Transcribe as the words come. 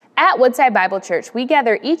At Woodside Bible Church, we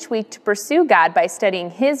gather each week to pursue God by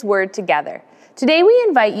studying His Word together. Today, we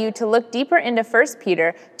invite you to look deeper into 1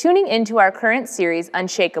 Peter, tuning into our current series,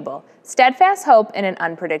 Unshakable, Steadfast Hope in an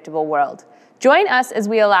Unpredictable World. Join us as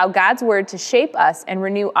we allow God's Word to shape us and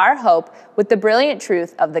renew our hope with the brilliant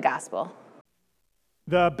truth of the gospel.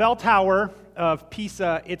 The Bell Tower of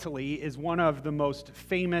Pisa, Italy, is one of the most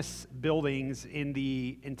famous buildings in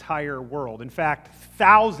the entire world. In fact,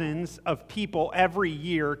 thousands of people every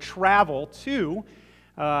year travel to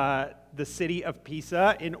the city of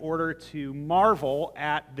Pisa in order to marvel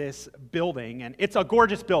at this building. And it's a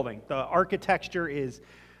gorgeous building. The architecture is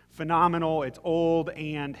phenomenal, it's old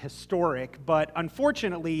and historic, but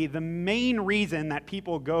unfortunately, the main reason that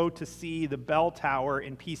people go to see the Bell Tower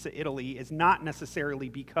in Pisa, Italy, is not necessarily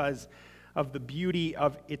because of the beauty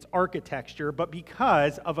of its architecture, but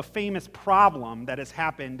because of a famous problem that has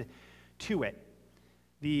happened to it.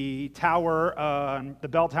 The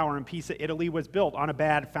Bell Tower in Pisa, Italy, was built on a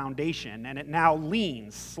bad foundation, and it now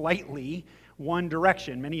leans slightly one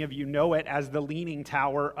direction. Many of you know it as the Leaning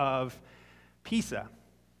Tower of Pisa.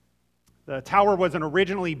 The tower was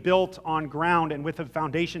originally built on ground and with a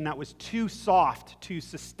foundation that was too soft to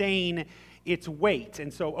sustain its weight.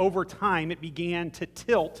 And so over time, it began to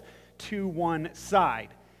tilt to one side.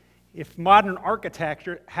 If modern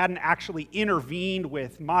architecture hadn't actually intervened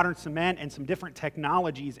with modern cement and some different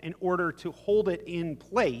technologies in order to hold it in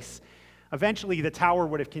place, eventually the tower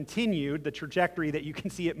would have continued the trajectory that you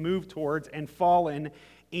can see it move towards and fallen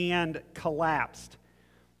and collapsed.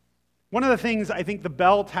 One of the things I think the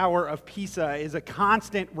Bell Tower of Pisa is a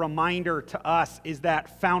constant reminder to us is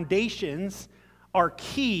that foundations are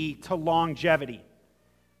key to longevity.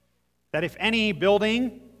 That if any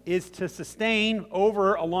building is to sustain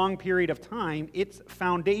over a long period of time, its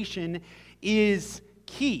foundation is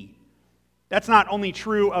key. That's not only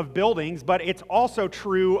true of buildings, but it's also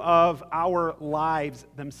true of our lives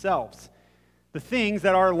themselves. The things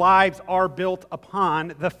that our lives are built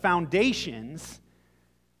upon, the foundations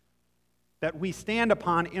that we stand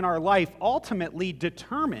upon in our life ultimately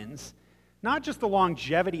determines not just the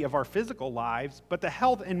longevity of our physical lives, but the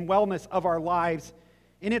health and wellness of our lives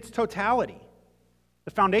in its totality. The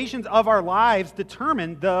foundations of our lives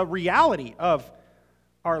determine the reality of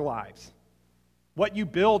our lives. What you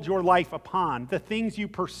build your life upon, the things you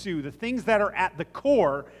pursue, the things that are at the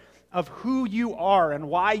core of who you are and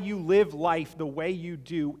why you live life the way you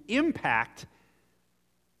do impact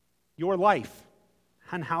your life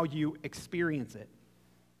and how you experience it.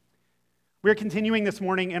 We're continuing this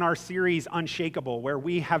morning in our series Unshakable, where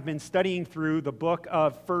we have been studying through the book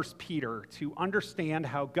of 1 Peter to understand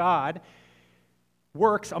how God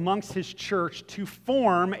works amongst His church to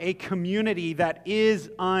form a community that is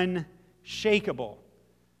unshakable.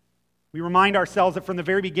 We remind ourselves that from the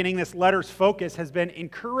very beginning, this letter's focus has been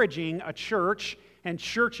encouraging a church and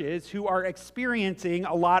churches who are experiencing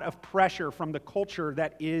a lot of pressure from the culture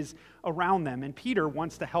that is around them. And Peter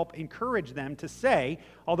wants to help encourage them to say,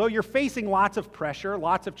 although you're facing lots of pressure,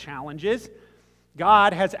 lots of challenges,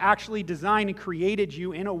 God has actually designed and created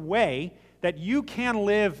you in a way that you can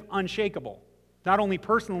live unshakable, not only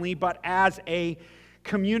personally, but as a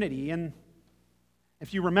community. And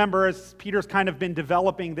if you remember, as Peter's kind of been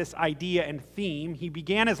developing this idea and theme, he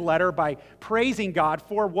began his letter by praising God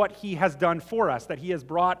for what He has done for us, that He has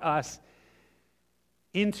brought us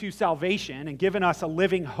into salvation and given us a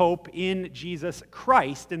living hope in Jesus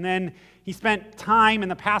Christ. And then he spent time in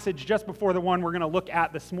the passage just before the one we're going to look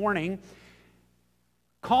at this morning,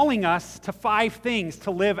 calling us to 5 things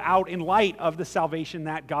to live out in light of the salvation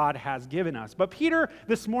that God has given us. But Peter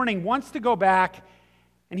this morning wants to go back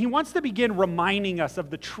and he wants to begin reminding us of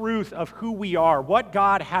the truth of who we are, what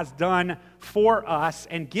God has done for us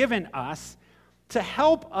and given us to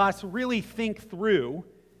help us really think through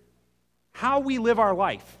how we live our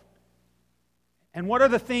life. And what are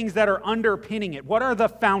the things that are underpinning it? What are the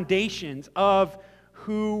foundations of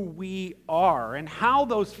who we are? And how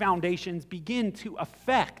those foundations begin to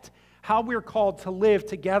affect how we're called to live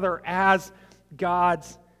together as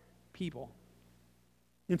God's people.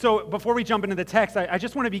 And so before we jump into the text, I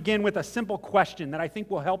just want to begin with a simple question that I think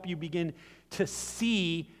will help you begin to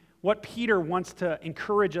see what Peter wants to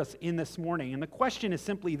encourage us in this morning. And the question is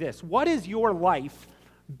simply this: what is your life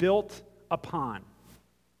built upon?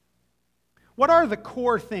 What are the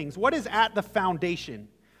core things? What is at the foundation?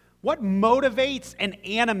 What motivates and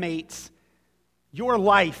animates your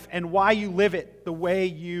life and why you live it the way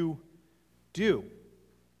you do?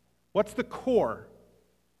 What's the core?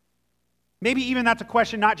 Maybe even that's a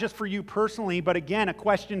question not just for you personally, but again, a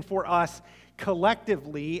question for us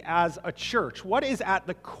collectively as a church. What is at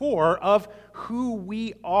the core of who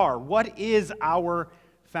we are? What is our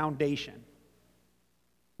foundation.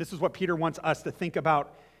 This is what Peter wants us to think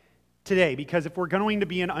about today, because if we're going to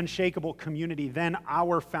be an unshakable community, then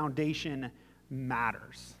our foundation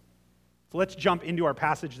matters. So let's jump into our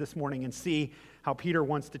passage this morning and see how Peter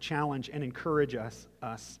wants to challenge and encourage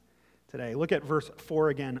us today. Look at verse 4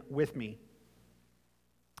 again with me.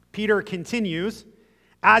 Peter continues,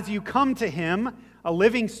 "As you come to him, a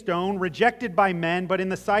living stone, rejected by men, but in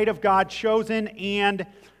the sight of God, chosen and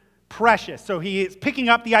precious." So he is picking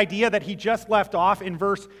up the idea that he just left off in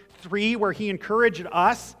verse 3, where he encouraged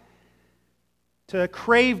us to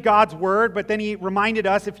crave God's word, but then he reminded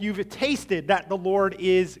us, if you've tasted that the Lord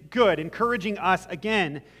is good, encouraging us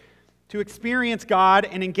again to experience God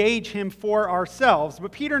and engage him for ourselves.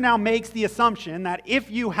 But Peter now makes the assumption that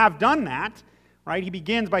if you have done that, right, he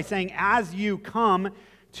begins by saying, as you come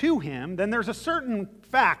to him, then there's a certain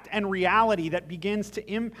fact and reality that begins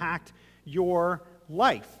to impact your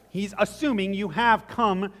life. He's assuming you have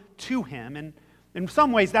come to him, and in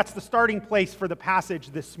some ways, that's the starting place for the passage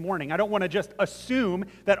this morning. I don't want to just assume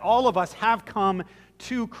that all of us have come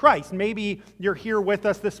to Christ. Maybe you're here with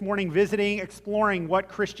us this morning visiting, exploring what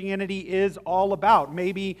Christianity is all about.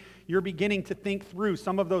 Maybe you're beginning to think through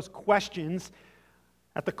some of those questions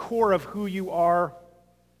at the core of who you are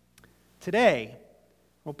today.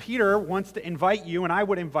 Well, Peter wants to invite you, and I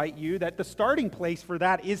would invite you, that the starting place for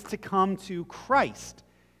that is to come to Christ.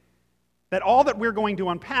 That all that we're going to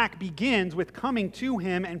unpack begins with coming to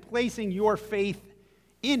him and placing your faith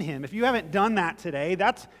in him. If you haven't done that today,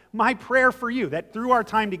 that's my prayer for you, that through our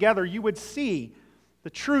time together, you would see the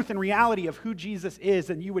truth and reality of who Jesus is,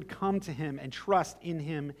 and you would come to him and trust in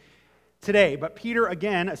him today. But Peter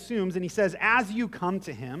again assumes, and he says, as you come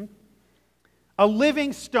to him, a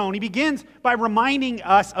living stone. He begins by reminding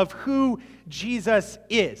us of who Jesus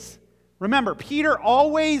is. Remember, Peter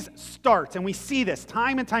always starts, and we see this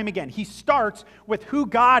time and time again, he starts with who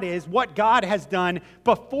God is, what God has done,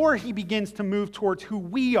 before he begins to move towards who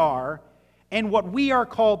we are and what we are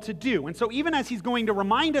called to do. And so even as he's going to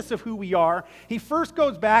remind us of who we are, he first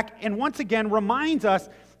goes back and once again reminds us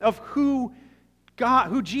of who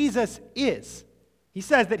Jesus is. He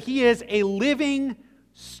says that he is a living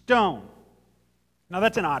stone. Now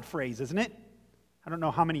that's an odd phrase, isn't it? I don't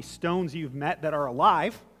know how many stones you've met that are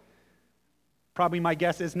alive. Probably my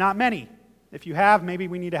guess is not many. If you have, maybe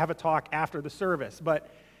we need to have a talk after the service. But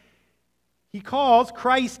he calls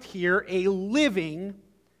Christ here a living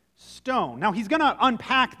stone. Now, he's going to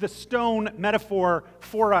unpack the stone metaphor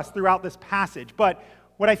for us throughout this passage. But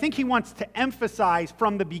what I think he wants to emphasize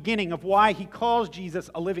from the beginning of why he calls Jesus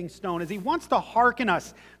a living stone is he wants to hearken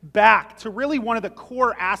us back to really one of the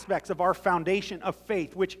core aspects of our foundation of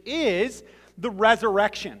faith, which is the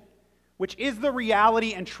resurrection. Which is the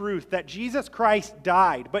reality and truth that Jesus Christ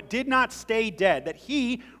died, but did not stay dead, that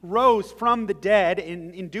he rose from the dead,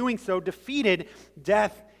 and in doing so defeated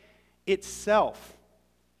death itself.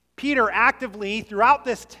 Peter actively, throughout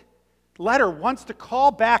this letter, wants to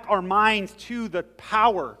call back our minds to the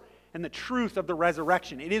power and the truth of the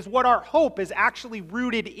resurrection. It is what our hope is actually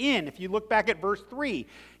rooted in. If you look back at verse 3,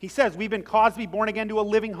 he says, we've been caused to be born again to a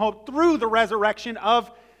living hope through the resurrection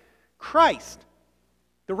of Christ.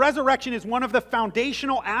 The resurrection is one of the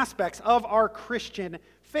foundational aspects of our Christian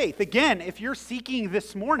faith. Again, if you're seeking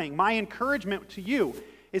this morning, my encouragement to you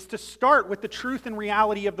is to start with the truth and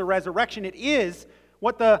reality of the resurrection. It is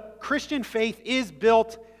what the Christian faith is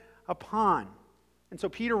built upon. And so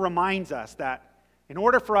Peter reminds us that in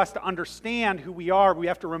order for us to understand who we are, we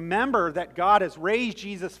have to remember that God has raised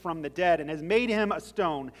Jesus from the dead and has made him a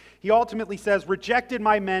stone. He ultimately says, rejected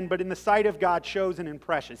by men, but in the sight of God, chosen and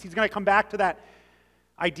precious. He's going to come back to that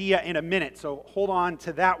idea in a minute, so hold on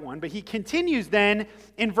to that one. But he continues then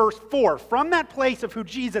in verse 4. From that place of who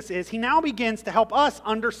Jesus is, he now begins to help us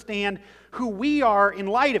understand who we are in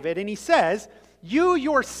light of it. And he says, you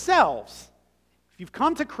yourselves, if you've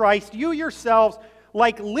come to Christ, you yourselves,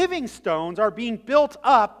 like living stones, are being built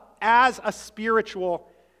up as a spiritual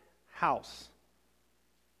house.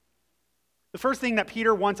 The first thing that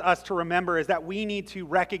Peter wants us to remember is that we need to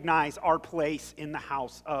recognize our place in the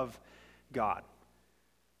house of God.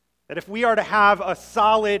 That if we are to have a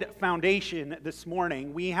solid foundation this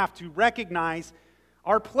morning, we have to recognize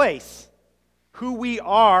our place, who we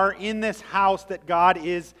are in this house that God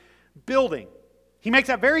is building. He makes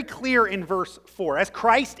that very clear in verse 4. As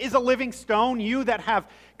Christ is a living stone, you that have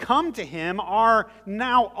come to him are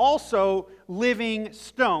now also living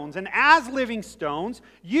stones. And as living stones,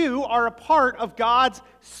 you are a part of God's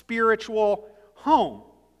spiritual home.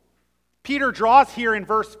 Peter draws here in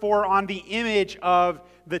verse 4 on the image of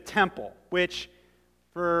the temple, which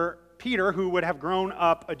for Peter, who would have grown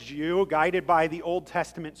up a Jew, guided by the Old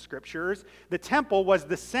Testament scriptures, the temple was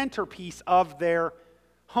the centerpiece of their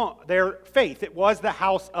faith. It was the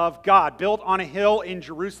house of God, built on a hill in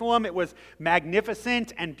Jerusalem. It was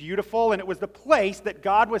magnificent and beautiful, and it was the place that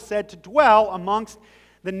God was said to dwell amongst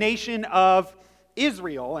the nation of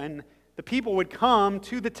Israel. And the people would come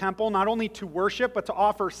to the temple not only to worship, but to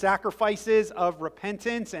offer sacrifices of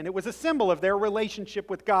repentance, and it was a symbol of their relationship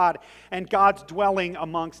with God and God's dwelling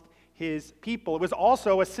amongst his people. It was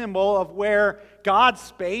also a symbol of where God's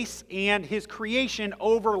space and his creation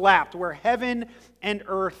overlapped, where heaven and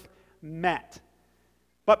earth met.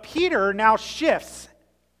 But Peter now shifts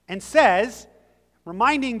and says,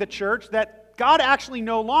 reminding the church that God actually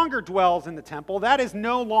no longer dwells in the temple. That is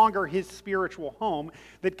no longer his spiritual home.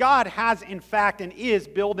 That God has, in fact, and is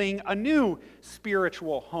building a new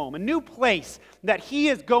spiritual home, a new place that he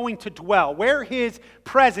is going to dwell, where his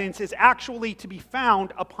presence is actually to be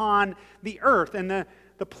found upon the earth. And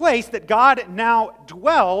the place that God now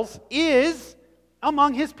dwells is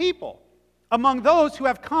among his people, among those who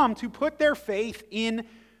have come to put their faith in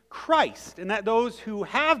Christ, and that those who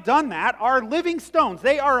have done that are living stones.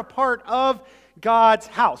 They are a part of God's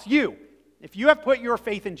house. If you have put your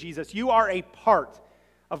faith in Jesus, you are a part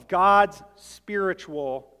of God's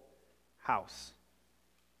spiritual house.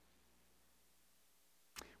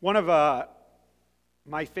 One of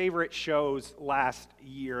my favorite shows last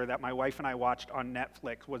year that my wife and I watched on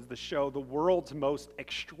Netflix was the show The World's Most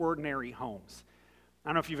Extraordinary Homes. I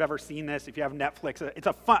don't know if you've ever seen this. If you have Netflix, it's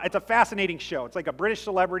a fascinating show. It's like a British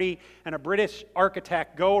celebrity and a British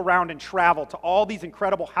architect go around and travel to all these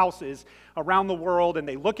incredible houses around the world, and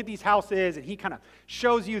they look at these houses, and he kind of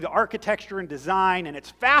shows you the architecture and design, and it's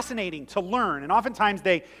fascinating to learn. And oftentimes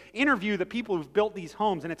they interview the people who've built these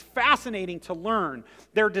homes, and it's fascinating to learn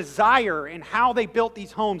their desire and how they built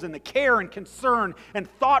these homes and the care and concern and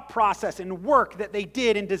thought process and work that they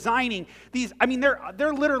did in designing these. I mean,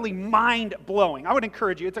 they're literally mind-blowing. I would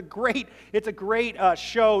encourage you. It's a great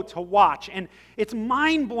show to watch, and it's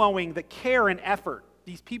mind-blowing the care and effort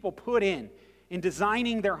these people put in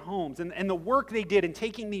designing their homes and the work they did in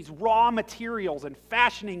taking these raw materials and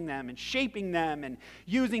fashioning them and shaping them and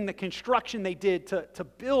using the construction they did to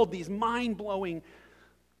build these mind-blowing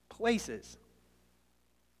places.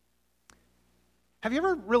 Have you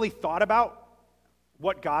ever really thought about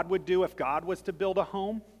what God would do if God was to build a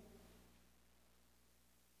home?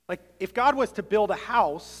 Like, if God was to build a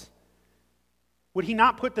house, would he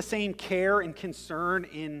not put the same care and concern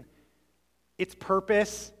in its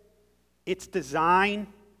purpose, its design?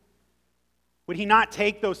 Would he not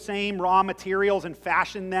take those same raw materials and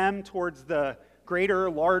fashion them towards the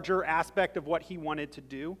greater, larger aspect of what he wanted to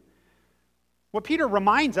do? What Peter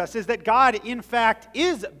reminds us is that God, in fact,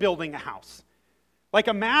 is building a house. Like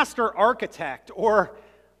a master architect or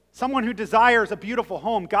someone who desires a beautiful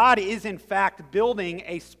home, God is, in fact, building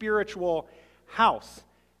a spiritual house.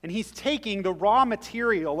 And he's taking the raw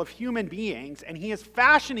material of human beings and he is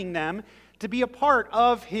fashioning them to be a part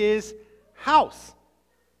of his house.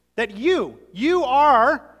 That you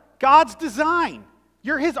are God's design.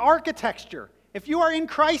 You're his architecture. If you are in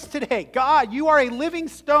Christ today, God, you are a living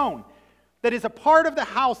stone that is a part of the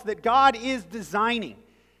house that God is designing,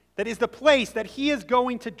 that is the place that he is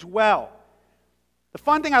going to dwell. The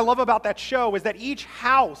fun thing I love about that show is that each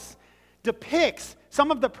house depicts some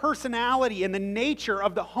of the personality and the nature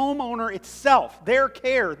of the homeowner itself, their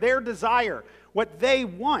care, their desire, what they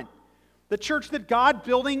want. The church that God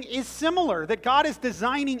building is similar, that God is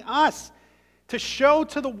designing us to show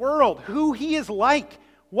to the world who he is like,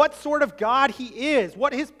 what sort of God he is,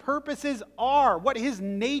 what his purposes are, what his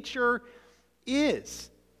nature is.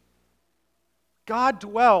 God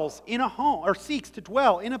dwells in a home, or seeks to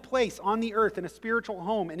dwell in a place on the earth, in a spiritual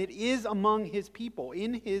home, and it is among his people,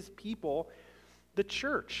 in his people, the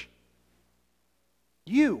church.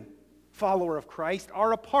 You, follower of Christ,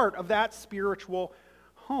 are a part of that spiritual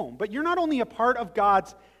home. But you're not only a part of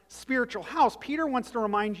God's spiritual house. Peter wants to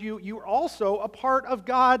remind you, you're also a part of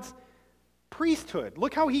God's priesthood.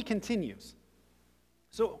 Look how he continues.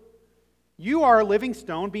 So, you are a living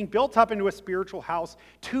stone being built up into a spiritual house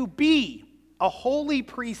to be a holy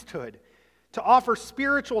priesthood, to offer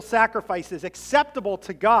spiritual sacrifices acceptable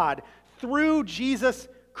to God through Jesus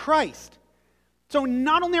Christ. So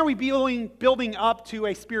not only are we building up to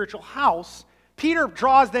a spiritual house, Peter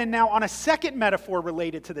draws then now on a second metaphor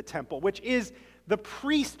related to the temple, which is the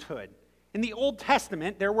priesthood. In the Old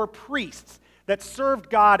Testament, there were priests that served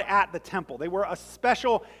God at the temple. They were a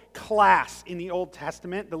special class in the Old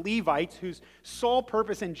Testament, the Levites, whose sole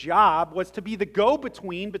purpose and job was to be the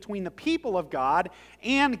go-between between the people of God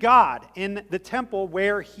and God in the temple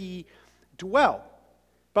where he dwelt.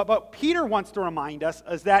 But what Peter wants to remind us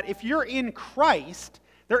is that if you're in Christ,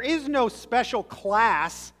 there is no special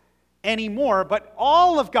class anymore, but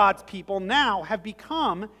all of God's people now have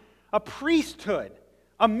become a priesthood,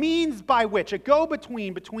 a means by which, a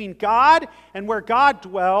go-between between God and where God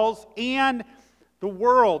dwells and the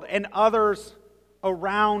world and others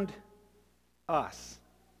around us.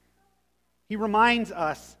 He reminds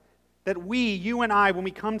us that we, you and I, when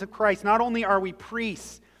we come to Christ, not only are we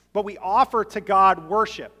priests, but we offer to God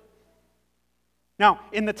worship. Now,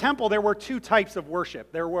 in the temple, there were two types of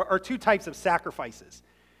worship. There were two types of sacrifices.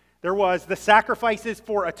 There was the sacrifices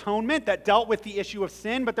for atonement that dealt with the issue of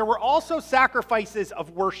sin, but there were also sacrifices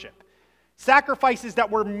of worship. Sacrifices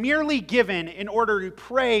that were merely given in order to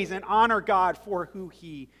praise and honor God for who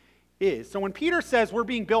He is. So when Peter says we're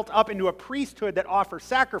being built up into a priesthood that offers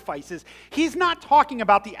sacrifices, he's not talking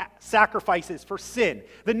about the sacrifices for sin.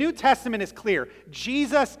 The New Testament is clear.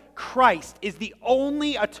 Jesus Christ is the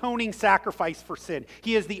only atoning sacrifice for sin.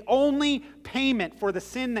 He is the only payment for the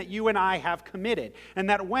sin that you and I have committed. And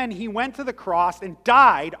that when He went to the cross and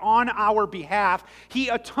died on our behalf, He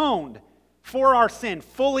atoned for our sin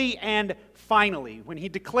fully and finally. When He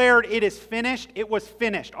declared it is finished, it was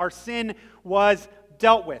finished. Our sin was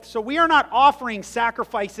dealt with. So we are not offering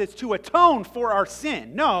sacrifices to atone for our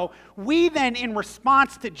sin. No, we then, in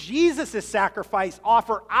response to Jesus' sacrifice,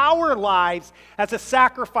 offer our lives as a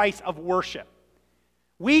sacrifice of worship.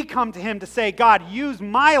 We come to Him to say, God, use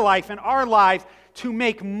my life and our lives to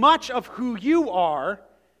make much of who you are.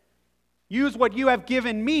 Use what you have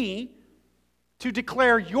given me to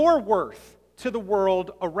declare your worth to the world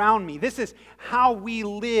around me. This is how we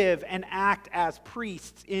live and act as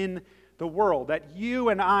priests in the world, that you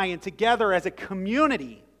and I, and together as a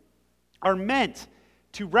community, are meant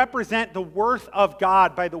to represent the worth of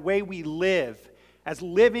God by the way we live as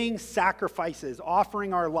living sacrifices,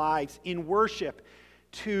 offering our lives in worship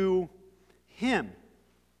to Him.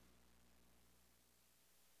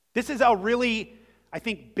 This is a really, I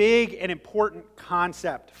think, big and important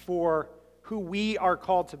concept for who we are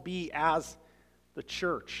called to be as the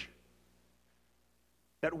church.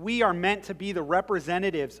 That we are meant to be the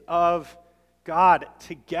representatives of God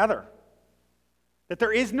together. That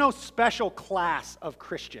there is no special class of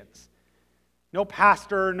Christians. No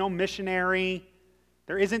pastor, no missionary.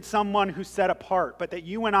 There isn't someone who's set apart. But that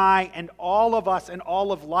you and I and all of us and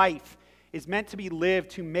all of life is meant to be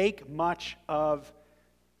lived to make much of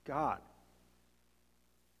God.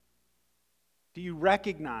 Do you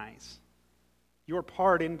recognize your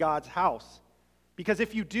part in God's house? Because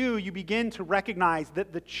if you do, you begin to recognize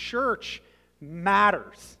that the church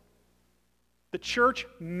matters. The church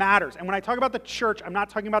matters. And when I talk about the church, I'm not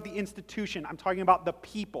talking about the institution. I'm talking about the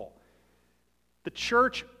people. The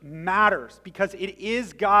church matters because it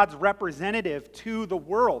is God's representative to the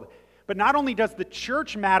world. But not only does the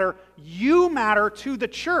church matter, you matter to the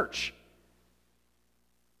church.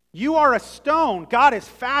 You are a stone God is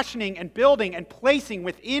fashioning and building and placing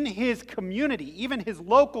within His community, even His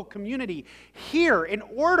local community, here in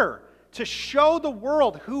order to show the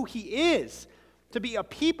world who He is, to be a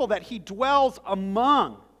people that He dwells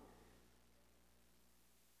among.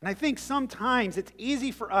 And I think sometimes it's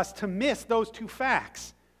easy for us to miss those two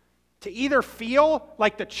facts. To either feel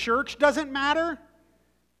like the church doesn't matter,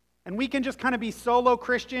 and we can just kind of be solo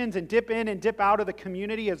Christians and dip in and dip out of the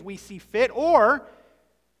community as we see fit, or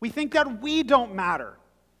we think that we don't matter.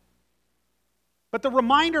 But the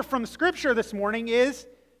reminder from Scripture this morning is,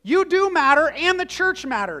 you do matter and the church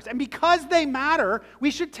matters. And because they matter, we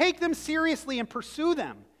should take them seriously and pursue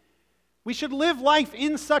them. We should live life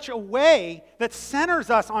in such a way that centers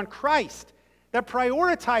us on Christ, that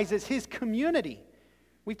prioritizes His community.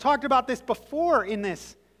 We talked about this before in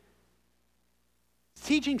this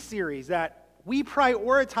teaching series, that we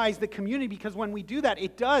prioritize the community because when we do that,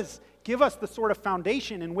 it does give us the sort of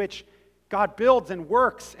foundation in which God builds and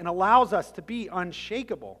works and allows us to be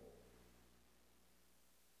unshakable.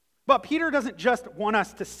 But Peter doesn't just want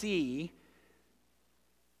us to see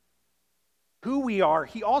who we are.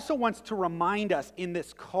 He also wants to remind us in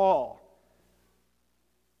this call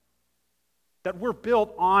that we're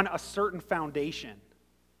built on a certain foundation.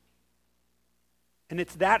 And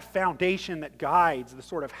it's that foundation that guides the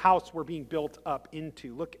sort of house we're being built up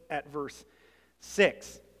into. Look at verse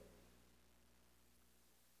 6.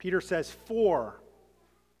 Peter says, "For."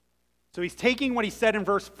 So he's taking what he said in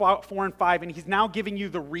verse 4 and 5, and he's now giving you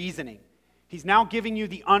the reasoning. He's now giving you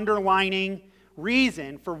the underlining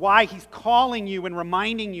reason for why he's calling you and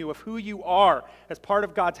reminding you of who you are as part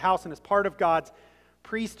of God's house and as part of God's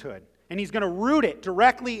priesthood. And he's going to root it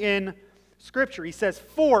directly in Scripture. He says,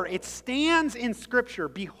 "For it stands in Scripture,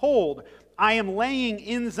 behold, I am laying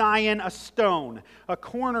in Zion a stone, a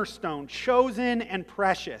cornerstone, chosen and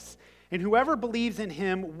precious, and whoever believes in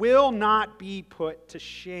him will not be put to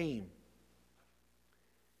shame.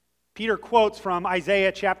 Peter quotes from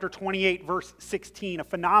Isaiah chapter 28, verse 16, a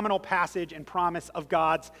phenomenal passage and promise of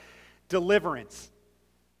God's deliverance.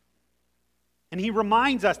 And he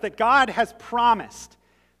reminds us that God has promised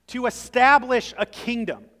to establish a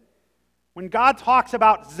kingdom. When God talks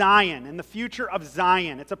about Zion and the future of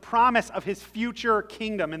Zion, it's a promise of his future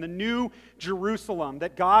kingdom and the new Jerusalem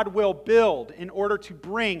that God will build in order to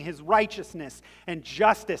bring his righteousness and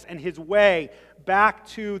justice and his way back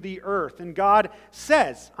to the earth. And God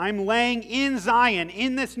says, I'm laying in Zion,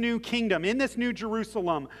 in this new kingdom, in this new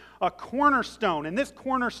Jerusalem, a cornerstone. And this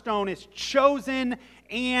cornerstone is chosen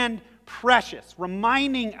and precious,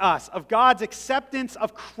 reminding us of God's acceptance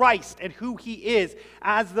of Christ and who he is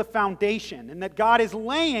as the foundation, and that God is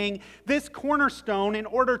laying this cornerstone in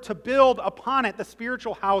order to build upon it the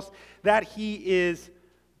spiritual house that he is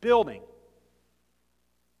building.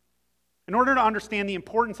 In order to understand the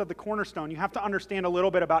importance of the cornerstone, you have to understand a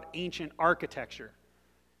little bit about ancient architecture.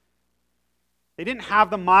 They didn't have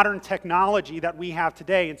the modern technology that we have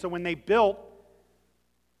today, and so when they built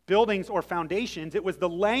buildings or foundations, it was the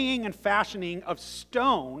laying and fashioning of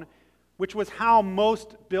stone, which was how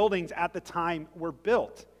most buildings at the time were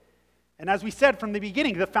built. And as we said from the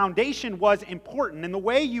beginning, the foundation was important. And the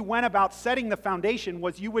way you went about setting the foundation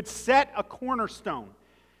was you would set a cornerstone,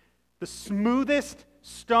 the smoothest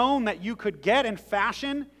stone that you could get and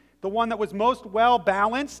fashion, the one that was most well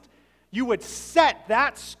balanced. You would set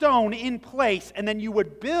that stone in place, and then you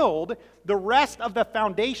would build the rest of the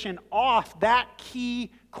foundation off that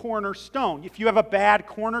key cornerstone. If you have a bad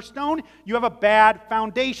cornerstone, you have a bad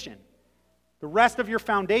foundation. The rest of your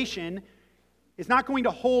foundation is not going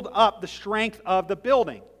to hold up the strength of the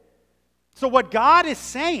building. So what God is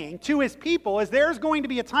saying to his people is there's going to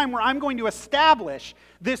be a time where I'm going to establish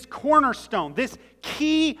this cornerstone, this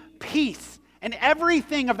key piece, and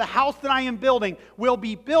everything of the house that I am building will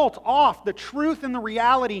be built off the truth and the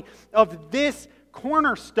reality of this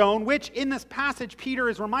cornerstone, which in this passage Peter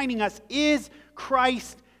is reminding us is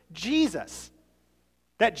Christ Jesus.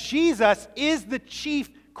 That Jesus is the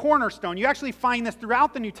chief cornerstone. You actually find this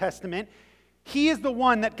throughout the New Testament. He is the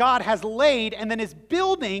one that God has laid and then is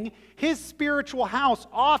building his spiritual house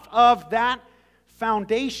off of that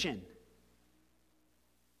foundation.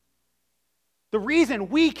 The reason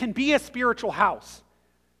we can be a spiritual house,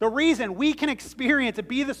 the reason we can experience and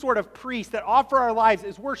be the sort of priest that offer our lives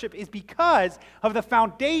as worship is because of the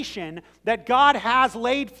foundation that God has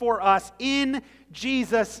laid for us in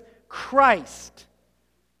Jesus Christ.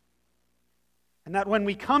 And that when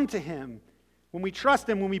we come to him, when we trust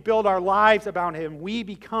him, when we build our lives about him, we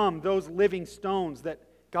become those living stones that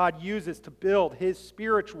God uses to build his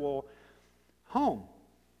spiritual home.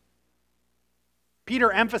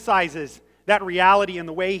 Peter emphasizes that reality in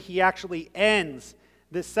the way he actually ends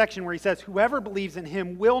this section where he says, whoever believes in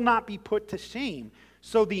him will not be put to shame.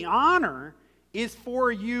 So the honor is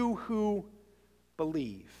for you who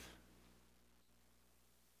believe.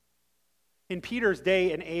 In Peter's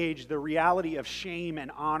day and age, the reality of shame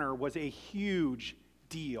and honor was a huge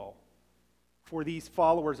deal for these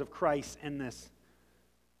followers of Christ in this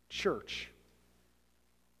church.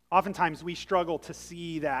 Oftentimes we struggle to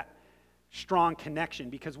see that strong connection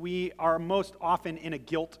because we are most often in a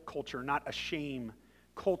guilt culture, not a shame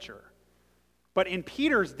culture. But in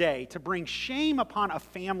Peter's day, to bring shame upon a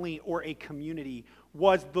family or a community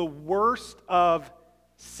was the worst of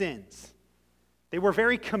sins. They were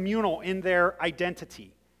very communal in their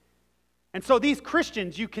identity. And so these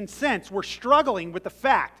Christians, you can sense, were struggling with the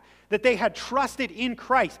fact that they had trusted in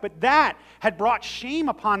Christ, but that had brought shame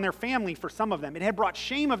upon their family for some of them. It had brought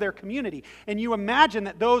shame of their community. And you imagine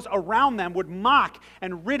that those around them would mock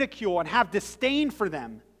and ridicule and have disdain for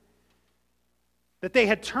them. That they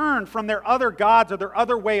had turned from their other gods or their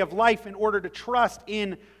other way of life in order to trust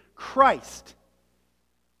in Christ.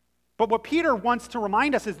 But what Peter wants to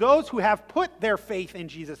remind us is those who have put their faith in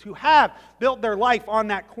Jesus, who have built their life on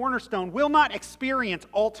that cornerstone, will not experience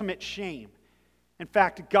ultimate shame. In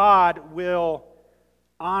fact, God will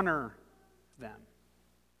honor them.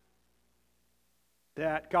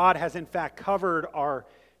 That God has in fact covered our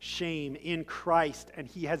shame in Christ, and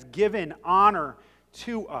he has given honor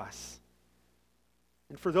to us.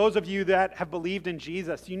 And for those of you that have believed in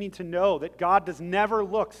Jesus, you need to know that God does never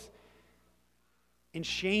look in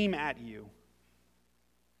shame at you,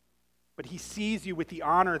 but he sees you with the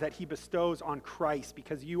honor that he bestows on Christ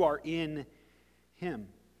because you are in him.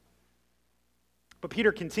 But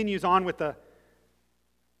Peter continues on with the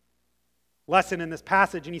lesson in this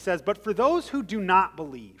passage, and he says, but for those who do not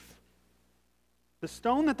believe, The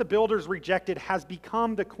stone that the builders rejected has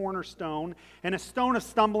become the cornerstone and a stone of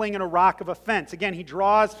stumbling and a rock of offense. Again, he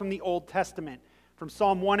draws from the Old Testament, from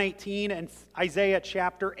Psalm 118 and Isaiah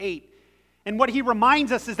chapter 8. And what he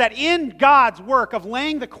reminds us is that in God's work of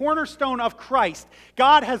laying the cornerstone of Christ,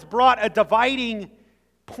 God has brought a dividing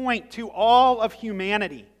point to all of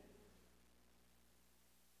humanity.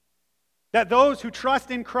 That those who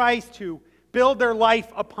trust in Christ, who build their life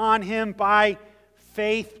upon him by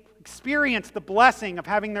faith, experience the blessing of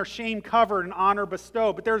having their shame covered and honor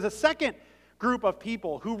bestowed. But there's a second group of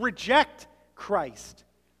people who reject Christ,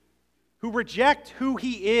 who reject who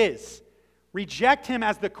he is, reject him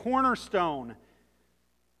as the cornerstone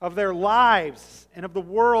of their lives and of the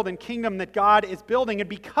world and kingdom that God is building. And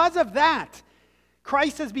because of that,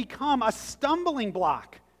 Christ has become a stumbling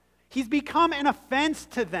block. He's become an offense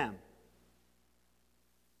to them.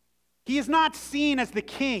 He is not seen as the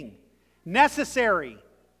king necessary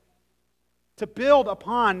to build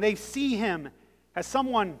upon. They see him as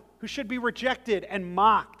someone who should be rejected and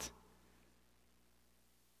mocked.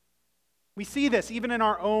 We see this even in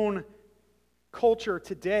our own culture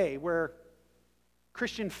today, where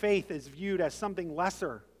Christian faith is viewed as something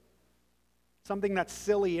lesser, something that's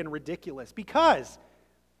silly and ridiculous, because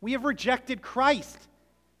we have rejected Christ.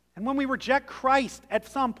 And when we reject Christ, at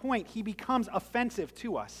some point, he becomes offensive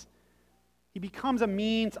to us. He becomes a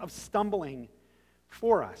means of stumbling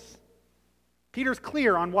for us. Peter's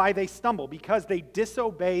clear on why they stumble, because they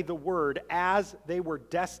disobey the word as they were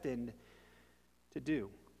destined to do.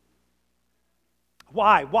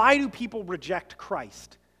 Why? Why do people reject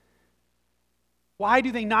Christ? Why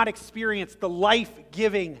do they not experience the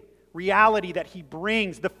life-giving reality that he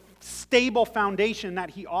brings, the stable foundation that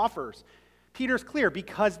he offers? Peter's clear,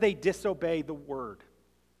 because they disobey the word.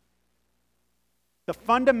 The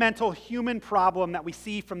fundamental human problem that we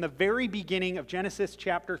see from the very beginning of Genesis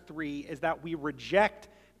chapter 3 is that we reject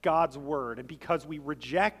God's word. And because we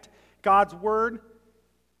reject God's word,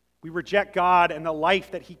 we reject God and the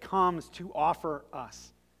life that he comes to offer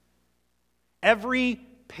us. Every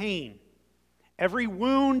pain, every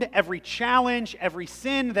wound, every challenge, every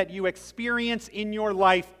sin that you experience in your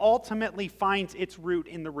life ultimately finds its root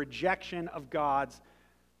in the rejection of God's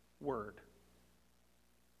word,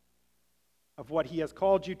 of what he has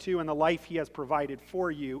called you to and the life he has provided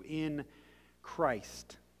for you in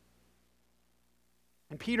Christ.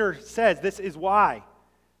 And Peter says this is why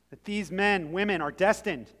that these men, women are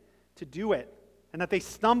destined to do it, and that they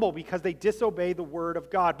stumble because they disobey the word of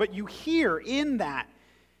God. But you hear in that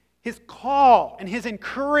his call and his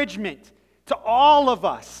encouragement to all of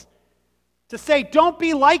us to say, don't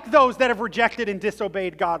be like those that have rejected and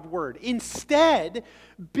disobeyed God's word. Instead,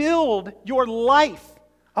 build your life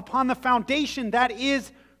upon the foundation that is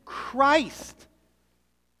Christ.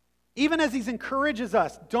 Even as he encourages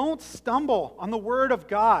us, don't stumble on the word of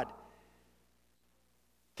God.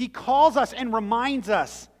 He calls us and reminds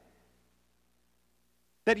us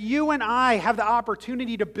that you and I have the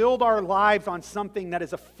opportunity to build our lives on something that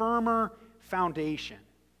is a firmer foundation.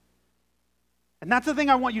 And that's the thing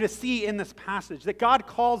I want you to see in this passage, that God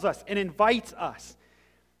calls us and invites us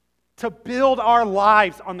to build our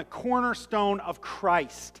lives on the cornerstone of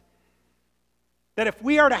Christ. That if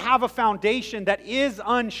we are to have a foundation that is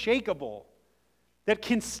unshakable, that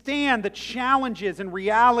can stand the challenges and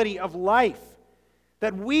reality of life,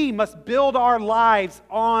 that we must build our lives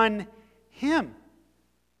on him.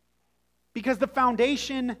 Because the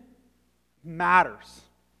foundation matters.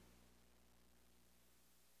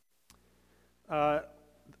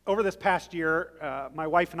 Over this past year, my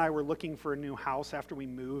wife and I were looking for a new house after we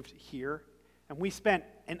moved here. And we spent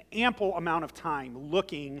an ample amount of time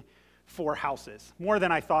looking for houses, more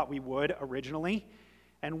than I thought we would originally.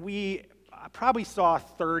 And we probably saw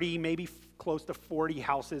 30, maybe close to 40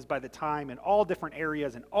 houses by the time in all different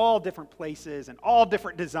areas and all different places and all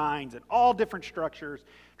different designs and all different structures,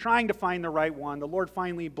 trying to find the right one. The Lord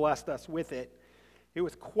finally blessed us with it. It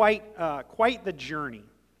was quite the journey.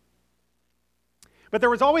 But there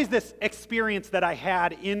was always this experience that I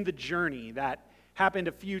had in the journey that happened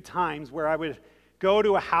a few times where I would go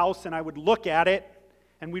to a house and I would look at it,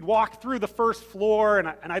 and we'd walk through the first floor,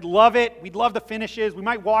 and I'd love it. We'd love the finishes. We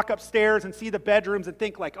might walk upstairs and see the bedrooms and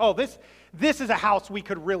think like, oh, this is a house we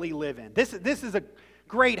could really live in. This is a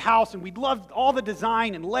great house, and we'd love all the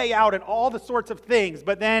design and layout and all the sorts of things.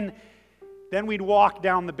 But then we'd walk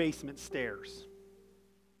down the basement stairs.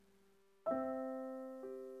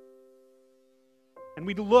 And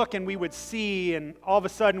we'd look and we would see, and all of a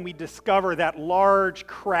sudden we'd discover that large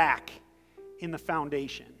crack in the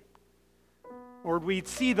foundation. Or we'd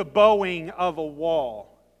see the bowing of a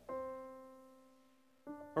wall.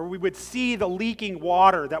 Or we would see the leaking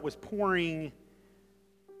water that was pouring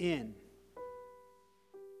in.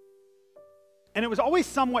 And it was always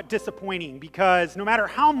somewhat disappointing because no matter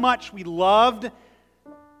how much we loved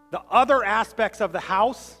the other aspects of the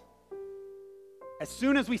house, as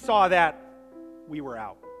soon as we saw that, we were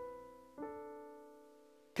out.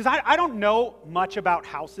 Because I don't know much about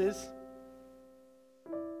houses.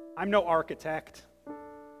 I'm no architect.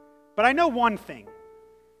 But I know one thing.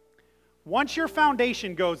 Once your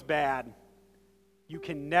foundation goes bad, you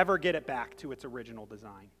can never get it back to its original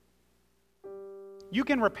design. You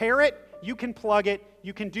can repair it, you can plug it,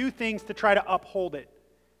 you can do things to try to uphold it.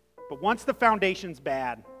 But once the foundation's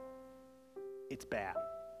bad, it's bad.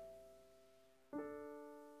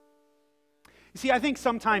 You see, I think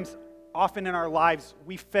often in our lives,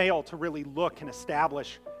 we fail to really look and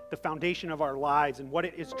establish the foundation of our lives and what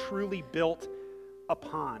it is truly built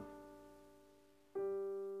upon.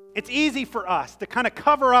 It's easy for us to kind of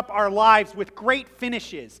cover up our lives with great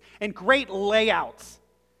finishes and great layouts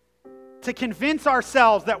to convince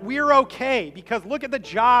ourselves that we're okay because look at the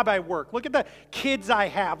job I work, look at the kids I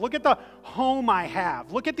have, look at the home I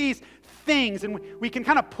have, look at these things, and we can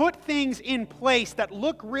kind of put things in place that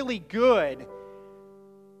look really good,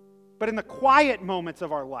 but in the quiet moments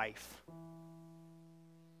of our life,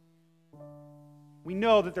 we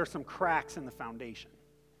know that there's some cracks in the foundation.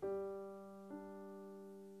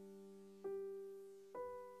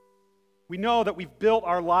 We know that we've built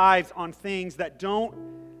our lives on things that don't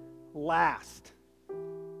last.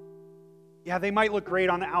 Yeah, they might look great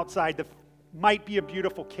on the outside. There might be a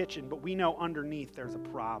beautiful kitchen, but we know underneath there's a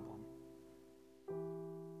problem.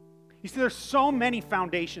 You see, there's so many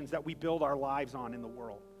foundations that we build our lives on in the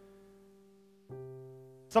world.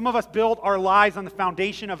 Some of us build our lives on the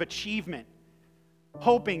foundation of achievement,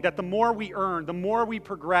 hoping that the more we earn, the more we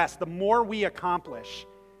progress, the more we accomplish,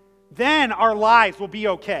 then our lives will be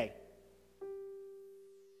okay.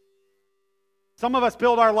 Some of us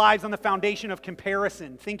build our lives on the foundation of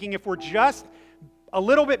comparison, thinking if we're just a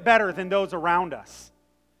little bit better than those around us,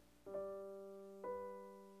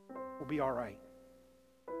 we'll be all right.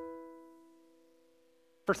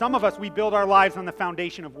 For some of us, we build our lives on the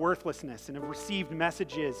foundation of worthlessness and have received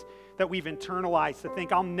messages that we've internalized to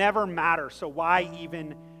think, I'll never matter, so why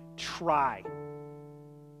even try?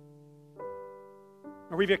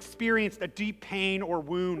 Or we've experienced a deep pain or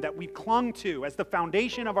wound that we've clung to as the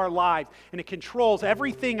foundation of our lives, and it controls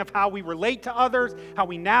everything of how we relate to others, how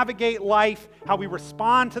we navigate life, how we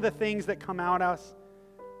respond to the things that come at us.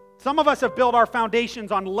 Some of us have built our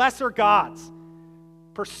foundations on lesser gods,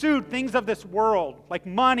 pursued things of this world like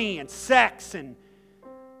money and sex and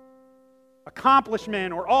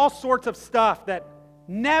accomplishment or all sorts of stuff that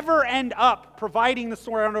never end up providing the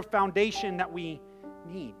sort of foundation that we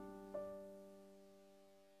need.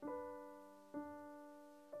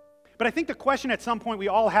 But I think the question at some point we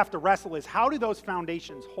all have to wrestle is, how do those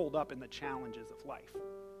foundations hold up in the challenges of life?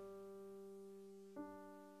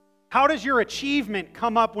 How does your achievement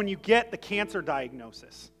come up when you get the cancer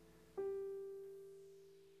diagnosis?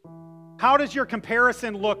 How does your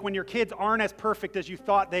comparison look when your kids aren't as perfect as you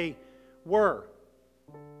thought they were?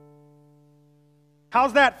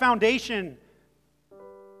 How's that foundation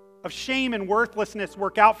of shame and worthlessness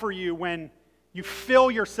work out for you when you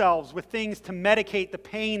fill yourselves with things to medicate the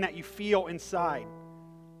pain that you feel inside?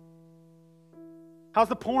 How's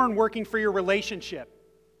the porn working for your relationship?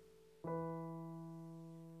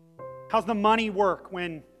 How's the money work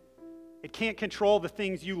when it can't control the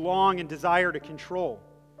things you long and desire to control?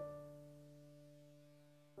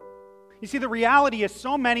 You see, the reality is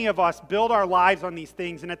so many of us build our lives on these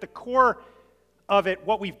things, and at the core of it,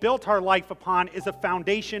 what we've built our life upon is a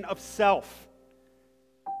foundation of self.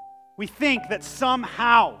 We think that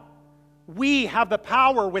somehow we have the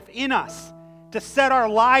power within us to set our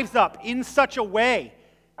lives up in such a way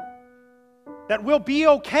that we'll be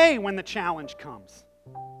okay when the challenge comes.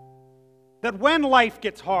 That when life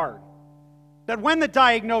gets hard, that when the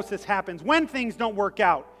diagnosis happens, when things don't work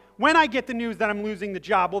out, when I get the news that I'm losing the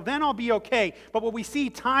job, well, then I'll be okay. But what we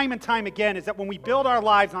see time and time again is that when we build our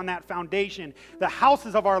lives on that foundation, the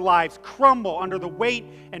houses of our lives crumble under the weight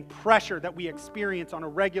and pressure that we experience on a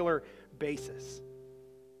regular basis.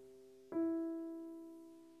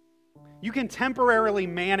 You can temporarily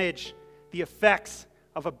manage the effects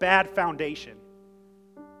of a bad foundation.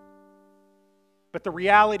 But the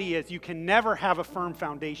reality is you can never have a firm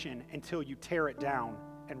foundation until you tear it down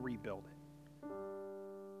and rebuild it.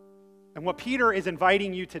 And what Peter is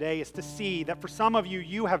inviting you today is to see that for some of you,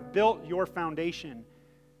 you have built your foundation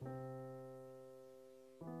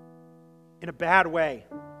in a bad way.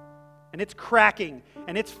 And it's cracking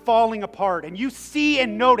and it's falling apart. And you see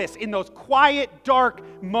and notice in those quiet,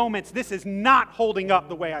 dark moments, this is not holding up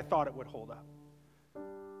the way I thought it would hold up.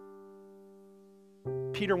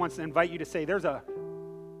 Peter wants to invite you to say there's a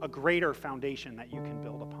greater foundation that you can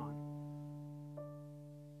build upon.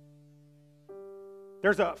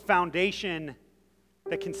 There's a foundation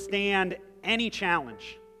that can stand any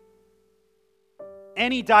challenge,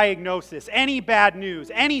 any diagnosis, any bad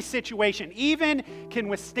news, any situation, even can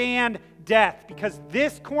withstand death, because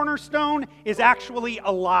this cornerstone is actually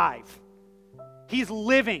alive. He's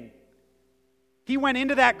living. He went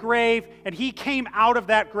into that grave and he came out of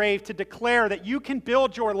that grave to declare that you can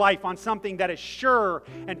build your life on something that is sure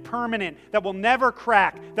and permanent, that will never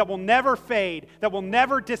crack, that will never fade, that will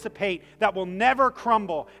never dissipate, that will never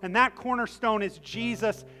crumble. And that cornerstone is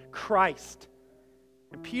Jesus Christ.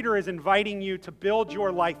 And Peter is inviting you to build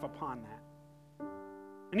your life upon that.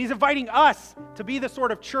 And he's inviting us to be the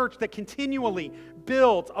sort of church that continually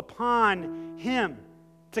builds upon him,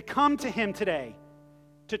 to come to him today,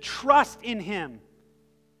 to trust in him,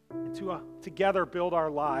 and to together build our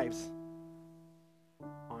lives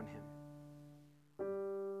on him.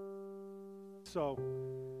 So,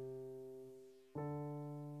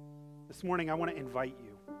 this morning I want to invite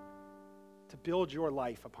you to build your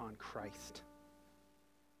life upon Christ,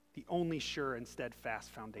 the only sure and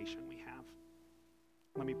steadfast foundation we have.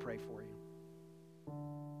 Let me pray for you.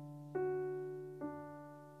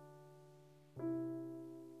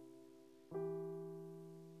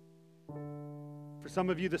 For some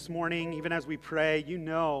of you this morning, even as we pray, you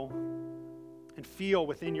know and feel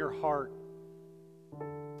within your heart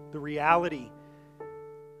the reality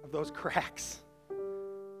of those cracks.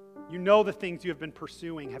 You know the things you have been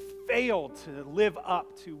pursuing have failed to live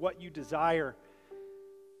up to what you desire,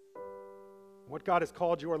 what God has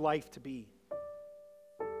called your life to be.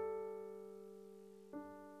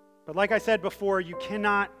 But like I said before, you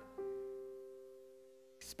cannot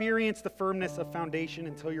experience the firmness of foundation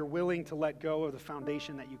until you're willing to let go of the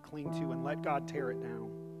foundation that you cling to and let God tear it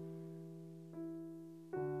down.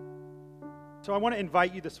 So I want to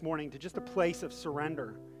invite you this morning to just a place of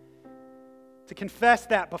surrender, to confess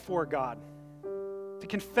that before God, to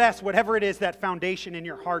confess whatever it is, that foundation in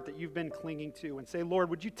your heart that you've been clinging to, and say,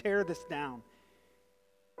 Lord, would you tear this down?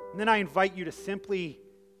 And then I invite you to simply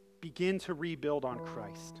begin to rebuild on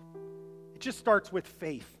Christ. It just starts with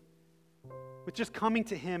faith, with just coming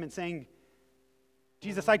to him and saying,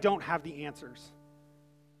 Jesus, I don't have the answers.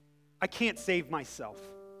 I can't save myself,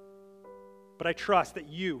 but I trust that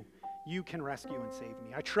you can rescue and save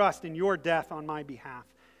me. I trust in your death on my behalf.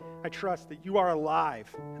 I trust that you are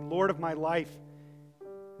alive and Lord of my life.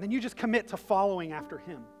 And then you just commit to following after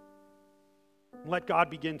him. And let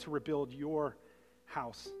God begin to rebuild your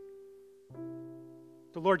house.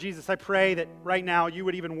 So Lord Jesus, I pray that right now you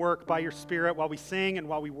would even work by your Spirit while we sing and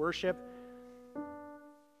while we worship.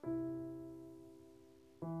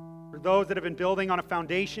 For those that have been building on a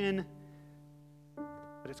foundation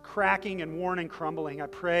that is cracking and worn and crumbling, I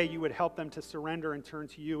pray you would help them to surrender and turn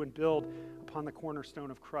to you and build upon the cornerstone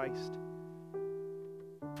of Christ.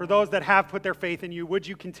 For those that have put their faith in you, would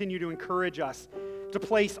you continue to encourage us to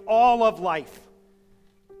place all of life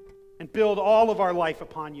and build all of our life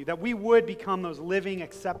upon you, that we would become those living,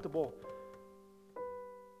 acceptable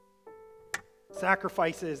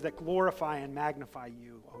sacrifices that glorify and magnify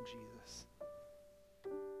you, oh Jesus.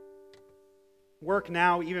 Work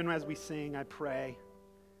now, even as we sing, I pray.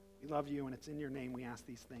 We love you, and it's in your name we ask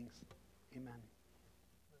these things. Amen.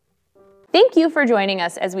 Thank you for joining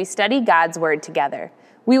us as we study God's Word together.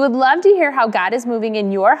 We would love to hear how God is moving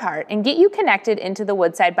in your heart and get you connected into the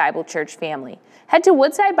Woodside Bible Church family. Head to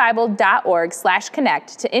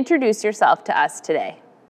woodsidebible.org/connect to introduce yourself to us today.